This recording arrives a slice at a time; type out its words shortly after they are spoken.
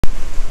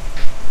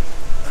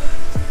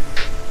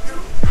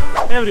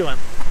Hey everyone,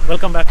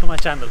 welcome back to my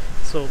channel.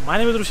 So my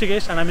name is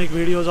Rushikesh and I make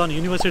videos on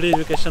university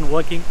education,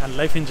 working and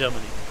life in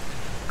Germany.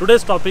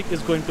 Today's topic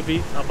is going to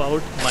be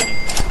about money,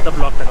 the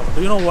blocked account.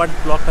 Do you know what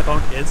blocked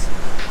account is?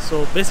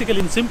 So basically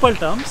in simple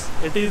terms,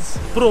 it is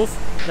proof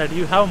that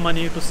you have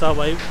money to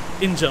survive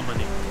in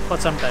Germany for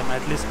some time,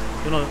 at least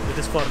it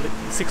is for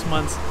 6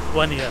 months,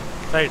 1 year,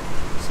 right?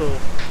 So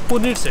who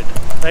needs it,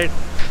 right?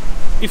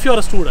 If you are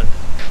a student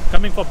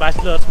coming for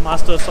bachelor's,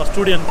 master's or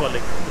student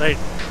colleague, right,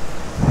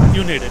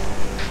 you need it.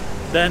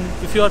 Then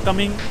if you are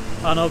coming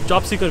on a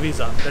job seeker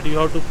visa, that you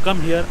have to come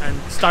here and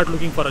start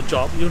looking for a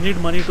job, you need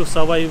money to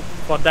survive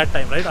for that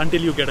time, right, until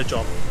you get a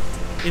job.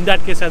 In that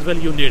case as well,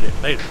 you need it,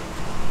 right?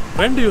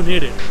 When do you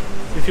need it,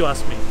 if you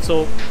ask me?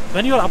 So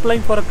when you are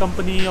applying for a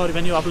company or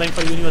when you are applying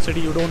for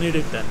university, you don't need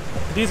it then.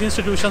 These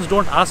institutions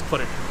don't ask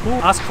for it. Who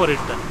asks for it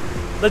then?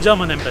 The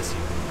German embassy.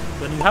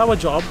 When you have a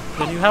job,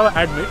 when you have an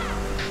admit,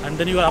 and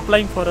then you are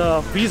applying for a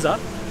visa,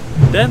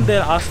 then they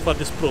ask for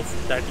this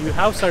proof that you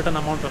have certain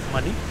amount of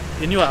money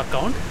in your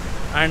account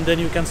and then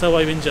you can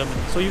survive in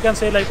Germany. So you can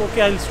say like,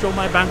 okay, I'll show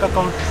my bank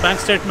account, bank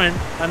statement,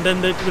 and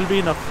then it will be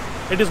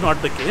enough. It is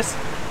not the case.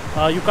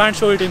 You can't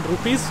show it in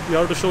rupees, you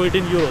have to show it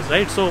in euros,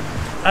 right? So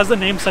as the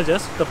name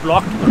suggests, the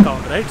blocked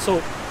account, right? So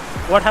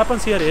what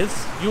happens here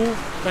is you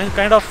can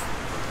kind of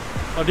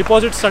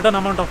deposit certain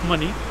amount of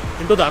money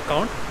into the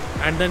account,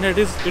 and then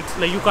it's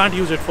like you can't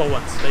use it for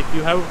once. Like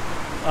you have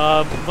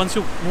once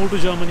you move to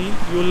Germany,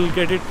 you will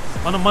get it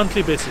on a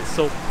monthly basis.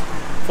 So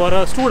for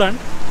a student,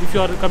 if you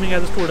are coming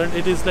as a student,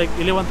 it is like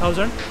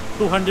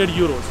 11,200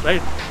 euros,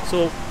 right?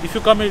 So if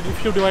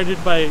you divide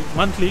it by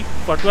monthly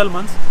for 12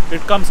 months, it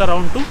comes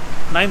around to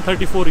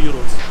 934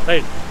 euros,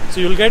 right?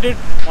 So you'll get it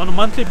on a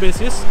monthly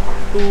basis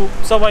to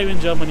survive in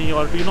Germany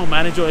or to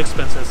manage your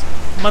expenses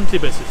monthly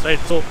basis, right?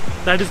 So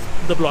that is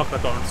the blocked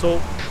account.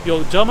 So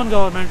your German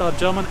government or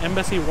German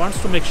embassy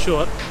wants to make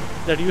sure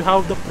that you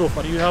have the proof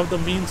or you have the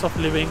means of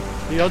living,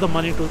 you have the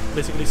money to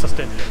basically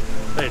sustain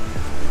it, right?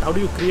 How do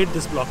you create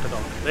this blocked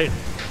account, right?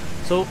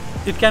 So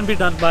it can be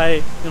done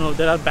by,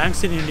 there are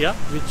banks in India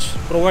which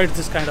provides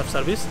this kind of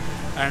service,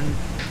 and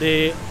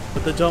the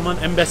German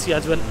embassy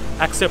as well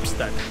accepts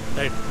that,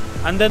 right?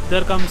 And then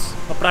there comes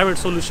private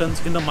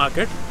solutions in the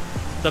market.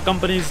 The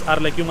companies are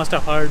like, you must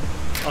have heard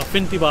of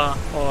Fintiba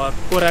or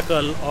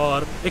Coracle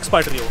or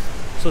Expatrio.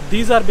 So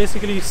these are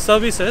basically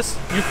services.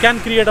 You can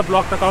create a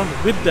blocked account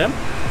with them,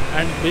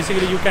 and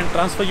basically you can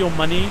transfer your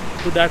money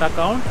to that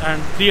account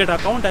and create an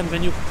account, and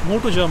when you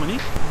move to Germany,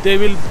 they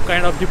will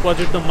kind of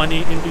deposit the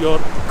money into your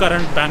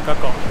current bank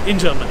account in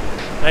Germany,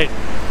 right?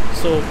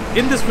 So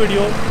in this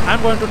video,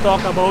 I'm going to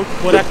talk about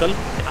Coracle.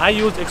 I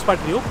used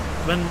Expatrio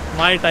when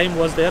my time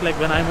was there, like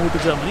when I moved to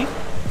Germany.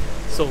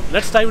 So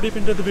let's dive deep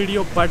into the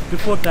video, but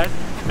before that,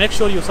 make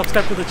sure you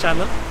subscribe to the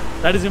channel.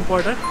 That is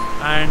important,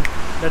 and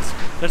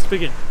let's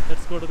begin.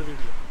 Let's go to the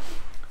video.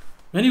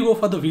 When you go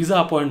for the visa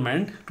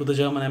appointment to the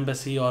German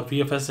embassy or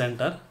VFS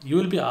center, you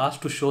will be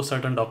asked to show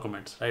certain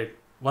documents, right?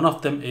 One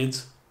of them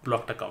is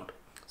blocked account.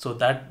 So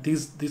that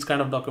these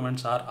kind of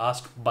documents are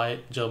asked by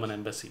German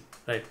embassy,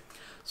 right?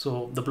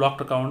 So the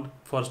blocked account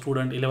for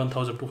student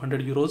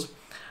 11,200 euros,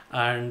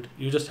 and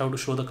you just have to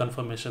show the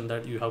confirmation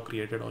that you have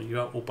created or you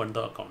have opened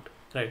the account,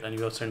 right? And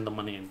you have sent the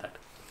money in that.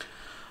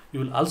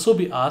 You will also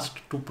be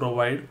asked to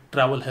provide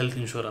travel health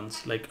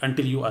insurance, like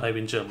until you arrive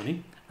in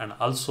Germany, and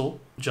also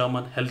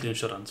German health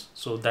insurance.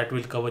 So that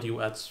will cover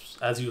you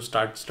as you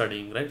start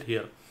studying right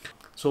here.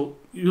 So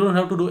you don't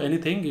have to do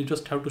anything. You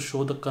just have to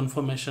show the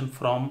confirmation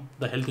from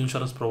the health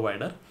insurance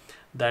provider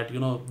that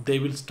they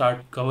will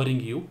start covering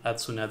you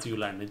as soon as you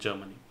land in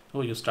Germany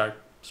or you start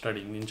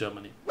studying in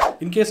Germany.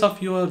 In case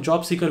of your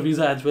job seeker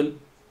visa as well,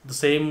 the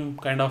same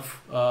kind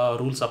of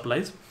rules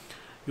applies.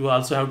 You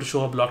also have to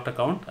show a blocked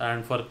account,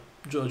 and for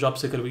job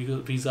seeker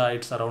visa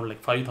it's around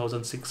like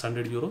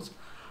 5,600 euros,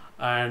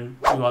 and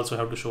you also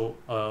have to show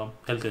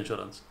health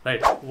insurance,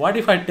 right? What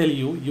if I tell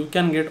you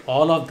can get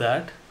all of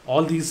that,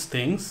 all these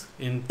things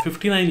in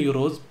 59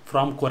 euros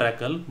from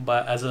Coracle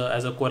as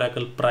a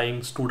Coracle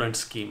Prime student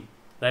scheme,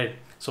 right?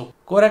 So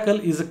Coracle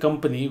is a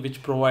company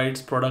which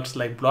provides products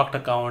like blocked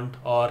account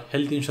or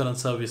health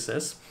insurance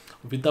services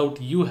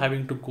without you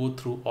having to go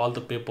through all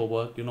the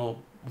paperwork,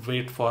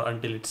 wait for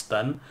until it's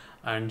done,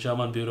 and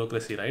German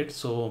bureaucracy, right?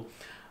 So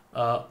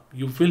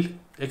you will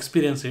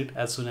experience it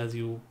as soon as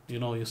you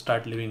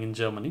start living in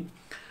Germany.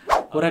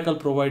 Coracle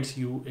provides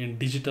you in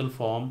digital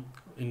form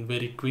in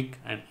very quick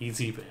and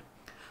easy way.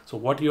 So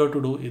what you have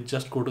to do is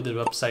just go to the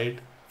website,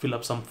 fill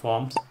up some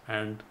forms,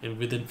 and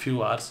within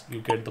few hours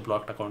you get the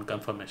blocked account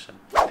confirmation.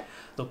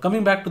 So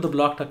coming back to the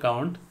blocked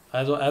account,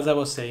 as I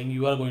was saying,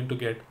 you are going to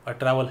get a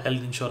travel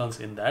health insurance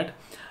in that.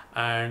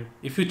 And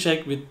if you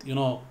check with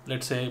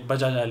let's say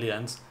Bajaj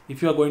Allianz,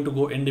 if you are going to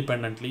go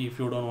independently, if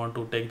you don't want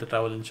to take the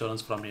travel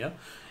insurance from here,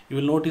 you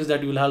will notice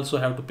that you will also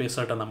have to pay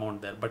certain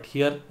amount there. But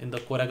here in the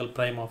Coracle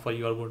Prime offer,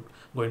 you are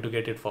going to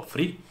get it for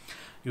free.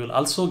 You will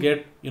also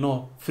get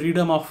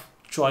freedom of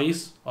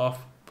choice of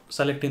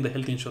selecting the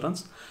health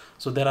insurance.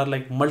 So there are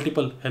like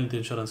multiple health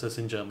insurances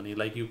in Germany.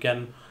 Like you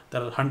can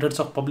There are hundreds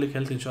of public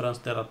health insurance,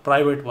 there are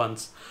private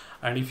ones,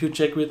 and if you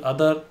check with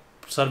other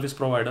service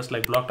providers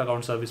like blocked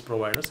account service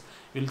providers,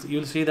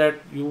 you'll see that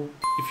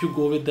if you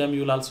go with them,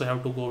 you'll also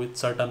have to go with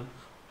certain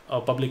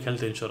public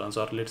health insurance,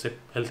 or let's say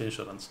health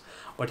insurance.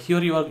 But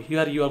here you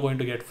are going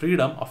to get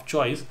freedom of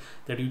choice,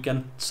 that you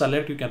can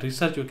select, you can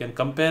research, you can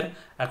compare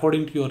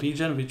according to your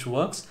region which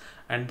works,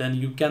 and then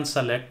you can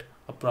select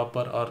a proper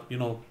or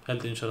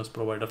health insurance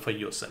provider for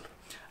yourself.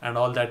 And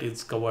all that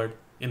is covered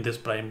in this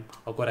Prime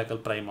or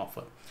Coracle Prime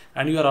offer.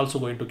 And you are also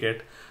going to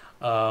get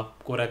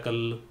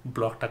Coracle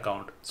Blocked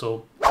Account.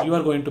 So you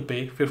are going to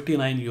pay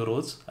 59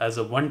 euros as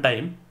a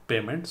one-time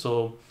payment.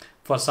 So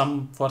for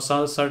some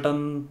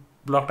certain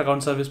blocked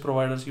account service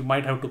providers, you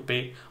might have to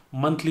pay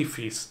monthly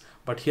fees,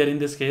 but here in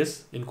this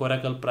case, in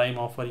Coracle Prime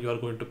offer, you are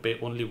going to pay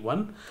only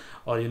one,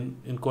 or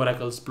in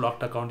Coracle's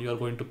blocked account, you are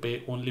going to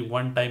pay only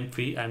one-time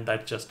fee, and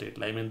that's just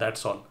it. I mean,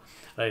 that's all,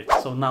 right?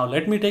 So now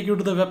let me take you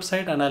to the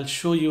website, and I'll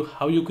show you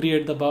how you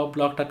create the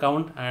blocked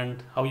account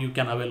and how you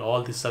can avail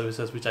all these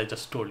services which I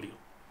just told you.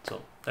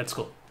 So let's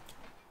go.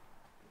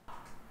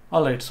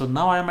 Alright, so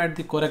now I'm at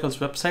the Coracle's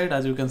website,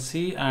 as you can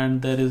see,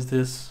 and there is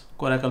this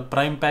Coracle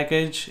Prime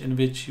package in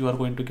which you are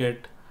going to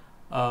get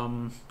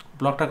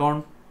blocked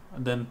account,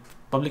 then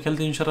public health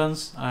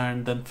insurance,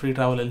 and then free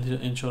travel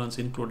insurance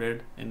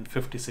included in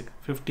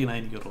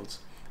 59 euros,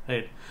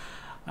 right?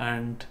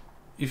 And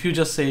if you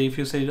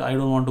say I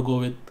don't want to go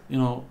with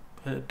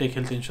take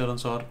health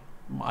insurance, or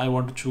I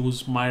want to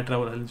choose my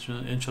travel health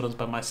insurance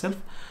by myself,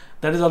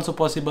 that is also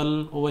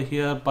possible over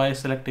here by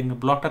selecting a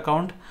blocked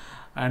account,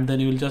 and then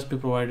you will just be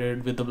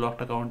provided with the blocked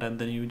account, and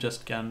then you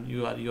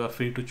are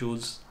free to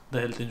choose the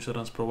health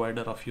insurance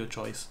provider of your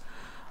choice.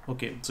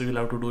 Okay, so you'll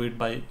have to do it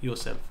by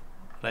yourself,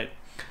 right?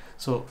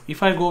 So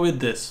if I go with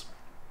this,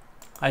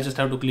 I just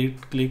have to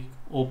click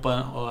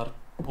open or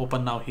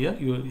open now here.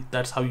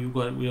 That's how you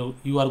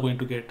are going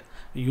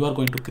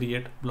to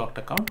create blocked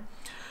account.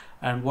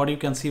 And what you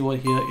can see over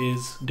here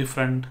is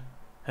different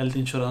health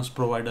insurance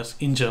providers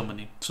in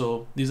Germany.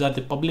 So these are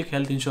the public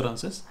health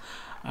insurances,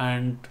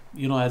 and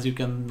as you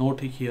can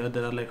note here,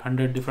 there are like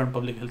 100 different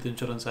public health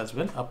insurance as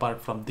well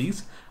apart from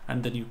these,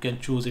 and then you can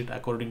choose it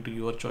according to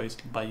your choice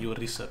by your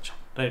research,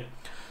 right?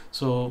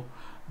 So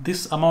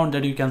this amount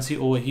that you can see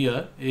over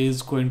here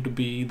is going to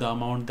be the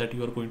amount that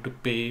you are going to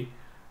pay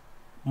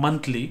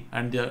monthly,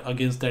 and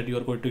against that you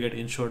are going to get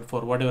insured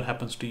for whatever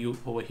happens to you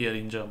over here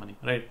in Germany,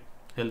 right?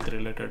 Health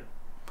related.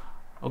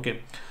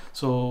 Okay,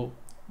 so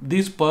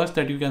these perks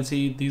that you can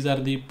see, these are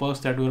the perks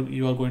that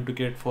you are going to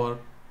get for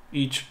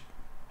each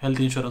health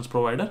insurance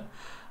provider,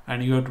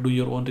 and you have to do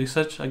your own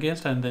research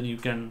against, and then you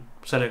can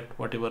select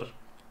whatever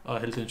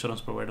health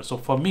insurance provider. So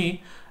for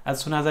me,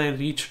 as soon as I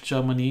reached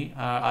Germany,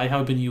 I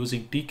have been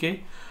using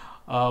TK,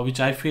 which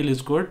I feel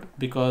is good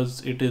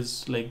because it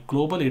is like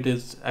global, it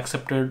is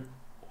accepted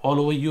all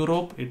over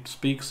Europe. It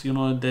speaks,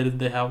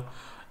 they have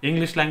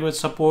English language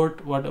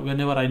support.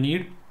 Whenever I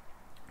need,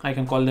 I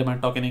can call them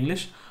and talk in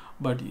English.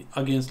 But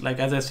against, like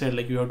as I said,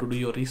 like you have to do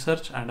your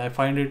research, and I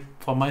find it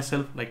for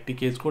myself like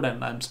TK is good,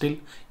 and I'm still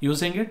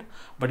using it.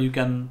 But you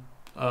can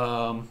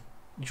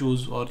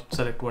choose or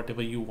select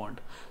whatever you want.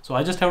 So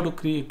I just have to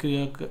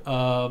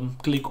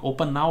click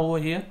open now over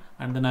here,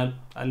 and then I'll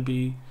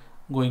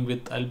go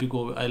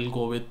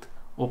with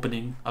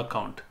opening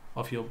account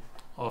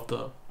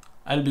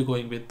I'll be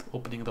going with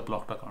opening the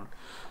blocked account.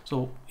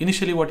 So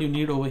initially what you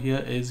need over here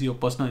is your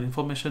personal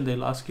information.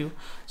 They'll ask you.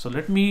 So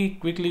let me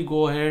quickly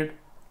go ahead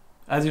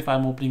as if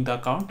I'm opening the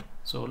account.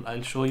 So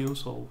I'll show you.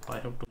 So I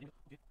have to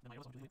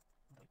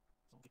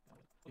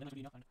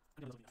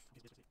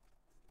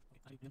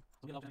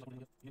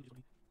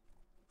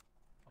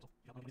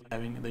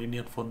having the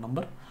Indian phone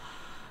number.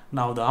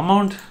 Now the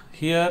amount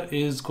here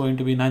is going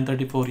to be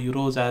 934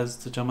 euros, as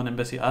the German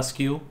embassy asks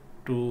you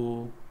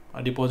to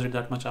deposit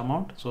that much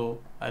amount. So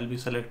I'll be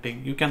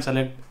selecting, you can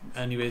select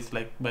anyways,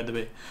 like by the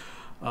way,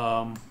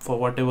 for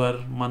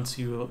whatever months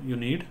you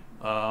need,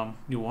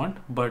 you want,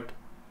 but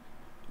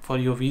for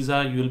your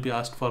visa you will be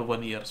asked for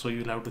 1 year, so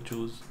you'll have to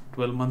choose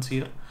 12 months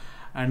here.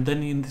 And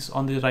then in this,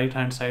 on the right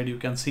hand side, you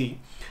can see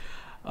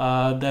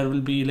there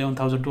will be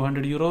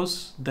 11,200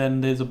 euros.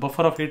 Then there's a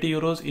buffer of 80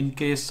 euros in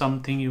case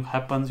something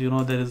happens,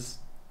 there is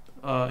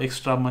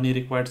extra money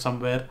required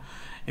somewhere.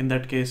 In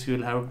that case, you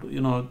will have to,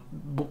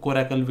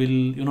 Coracle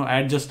will,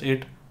 adjust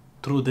it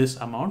through this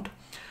amount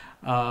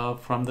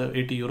from the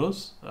 80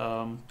 euros.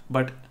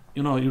 But,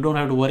 you don't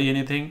have to worry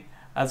anything.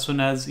 As soon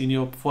as in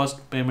your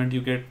first payment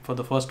you get for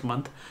the first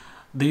month,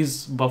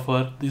 this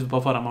buffer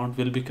amount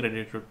will be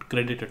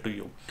credited to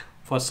you.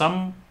 For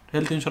some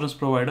health insurance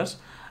providers,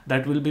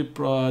 that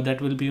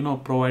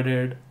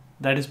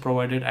is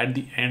provided at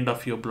the end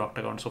of your blocked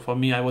account. So for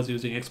me, I was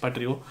using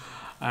Expatrio,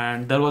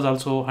 and there was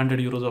also 100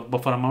 euros of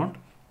buffer amount,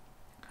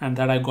 and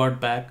that I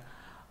got back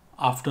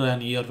after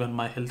an year when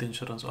my health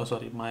insurance,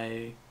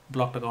 my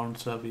blocked account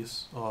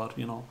service,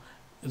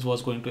 it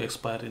was going to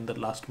expire in the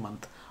last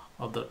month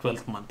of the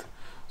 12th month.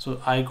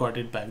 So I got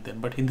it back then.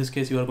 But in this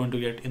case, you are going to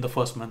get in the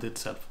first month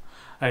itself,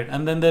 right?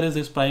 And then there is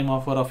this prime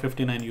offer of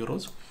 59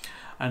 euros.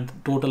 and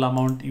total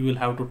amount you will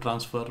have to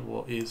transfer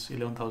is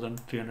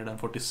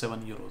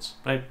 11,347 euros,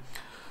 right?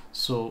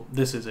 So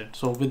this is it.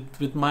 So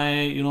with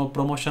my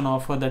promotion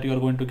offer that you are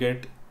going to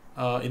get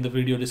in the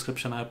video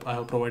description, I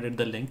have provided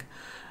the link.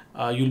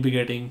 You'll be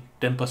getting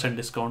 10%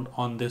 discount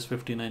on this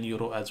 59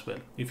 euro as well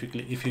if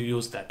you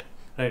use that,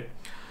 right?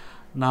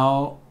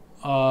 Now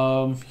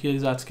here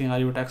is asking, are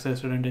you a tax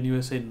resident in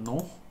USA?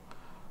 No.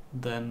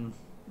 Then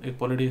a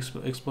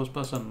politically exposed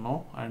person?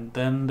 No. And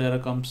then there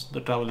comes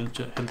the travel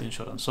health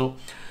insurance. So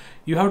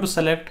you have to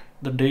select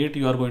the date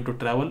you are going to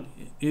travel.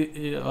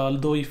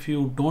 Although if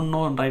you don't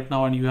know right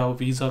now and you have a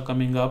visa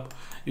coming up,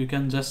 you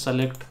can just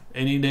select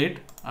any date,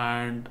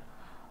 and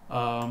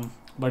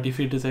but if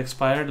it is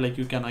expired, like,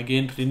 you can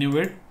again renew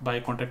it by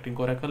contacting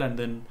Coracle, and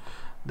then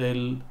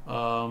they'll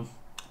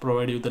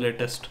provide you the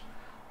latest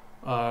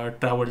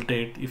travel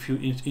date if you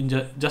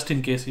just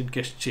in case it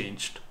gets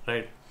changed,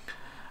 right?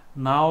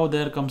 Now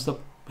there comes the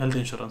health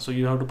insurance. So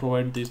you have to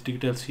provide these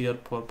details here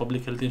for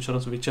public health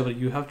insurance, whichever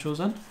you have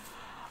chosen.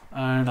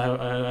 And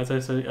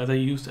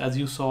as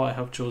you saw, I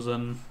have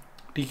chosen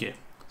TK.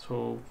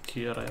 So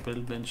here I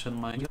will mention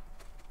my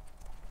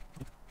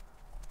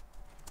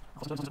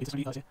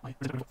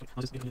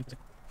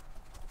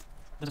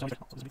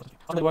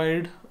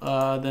provide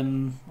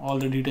then all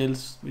the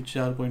details which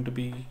are going to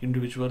be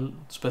individual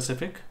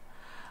specific,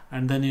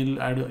 and then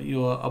you'll add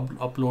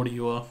upload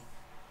your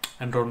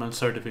enrollment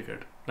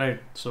certificate, right?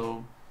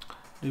 So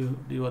do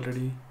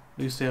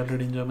you stay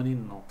already in Germany?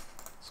 No.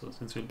 So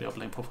since you'll be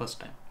applying for first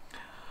time,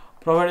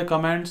 provide your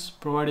comments,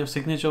 provide your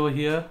signature over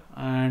here,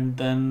 and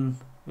then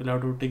we'll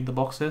have to tick the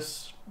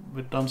boxes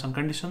with terms and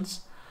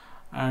conditions.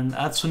 And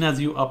as soon as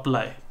you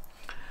apply,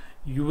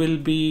 you'll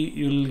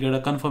get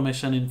a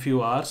confirmation in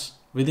few hours.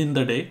 Within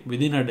a day,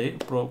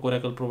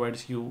 Coracle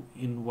provides you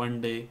in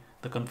 1 day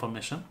the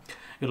confirmation.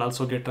 You'll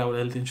also get travel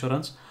health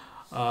insurance.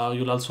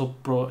 You'll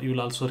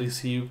also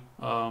receive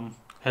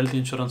health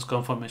insurance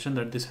confirmation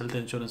that this health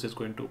insurance is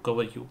going to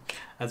cover you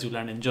as you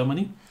land in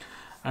Germany.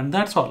 And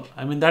that's all.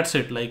 I mean, that's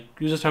it. Like,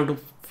 you just have to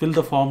fill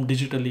the form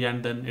digitally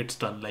and then it's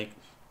done. Like,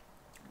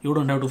 you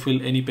don't have to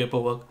fill any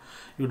paperwork.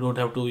 You don't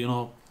have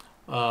to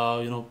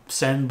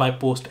send by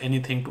post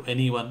anything to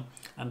anyone,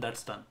 and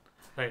that's done,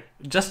 right?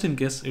 Just in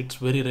case, it's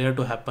very rare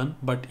to happen,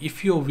 but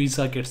if your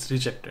visa gets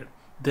rejected,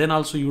 then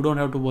also you don't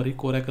have to worry.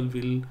 Coracle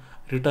will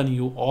return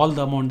you all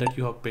the amount that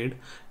you have paid.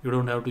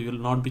 You'll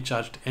not be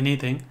charged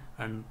anything,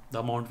 and the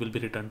amount will be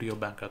returned to your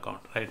bank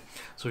account, right?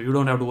 So you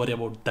don't have to worry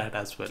about that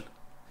as well.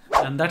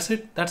 And that's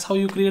it. That's how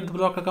you create the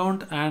blocked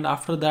account. And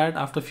after that,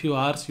 after a few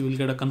hours, you will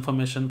get a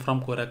confirmation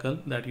from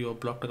Coracle that your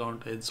blocked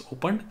account is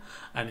opened,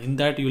 and in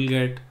that you will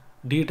get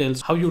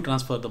details how you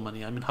transfer the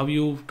money. I mean, how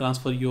you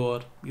transfer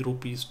your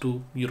rupees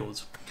to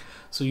euros.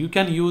 So you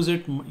can use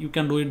it, you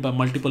can do it by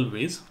multiple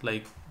ways.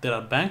 Like, there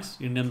are banks,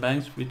 Indian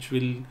banks, which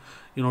will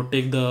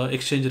take the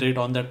exchange rate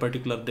on that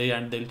particular day,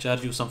 and they'll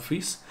charge you some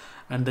fees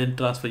and then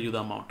transfer you the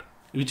amount,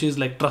 which is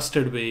like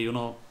trusted way. You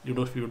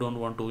don't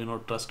want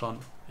to trust on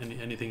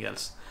anything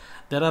else.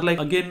 There are, like,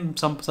 again,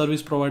 some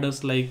service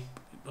providers like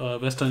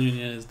Western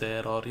Union is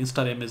there, or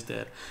InstaRem is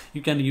there.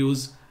 You can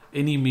use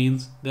any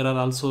means. There are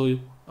also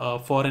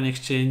foreign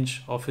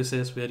exchange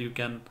offices where you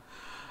can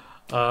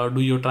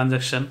do your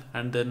transaction,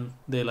 and then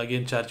they'll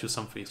again charge you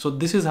some fee. So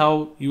this is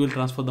how you will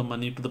transfer the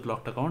money to the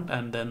blocked account,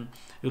 and then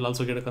you'll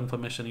also get a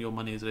confirmation your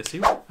money is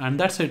received. And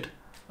that's it.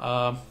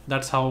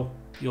 That's how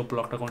your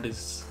blocked account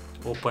is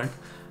opened,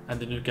 and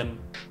then you can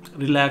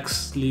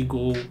relaxedly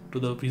go to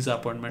the visa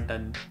appointment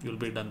and you'll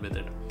be done with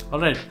it. All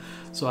right,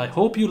 so I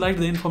hope you liked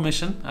the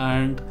information,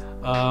 and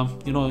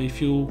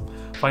if you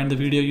find the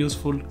video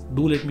useful,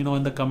 do let me know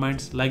in the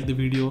comments. Like the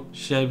video,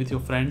 share with your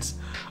friends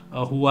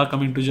who are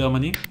coming to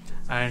Germany,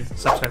 and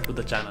subscribe to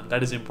the channel.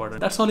 That is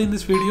important. That's all in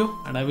this video,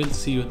 and I will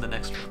see you in the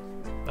next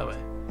one. Bye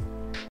bye.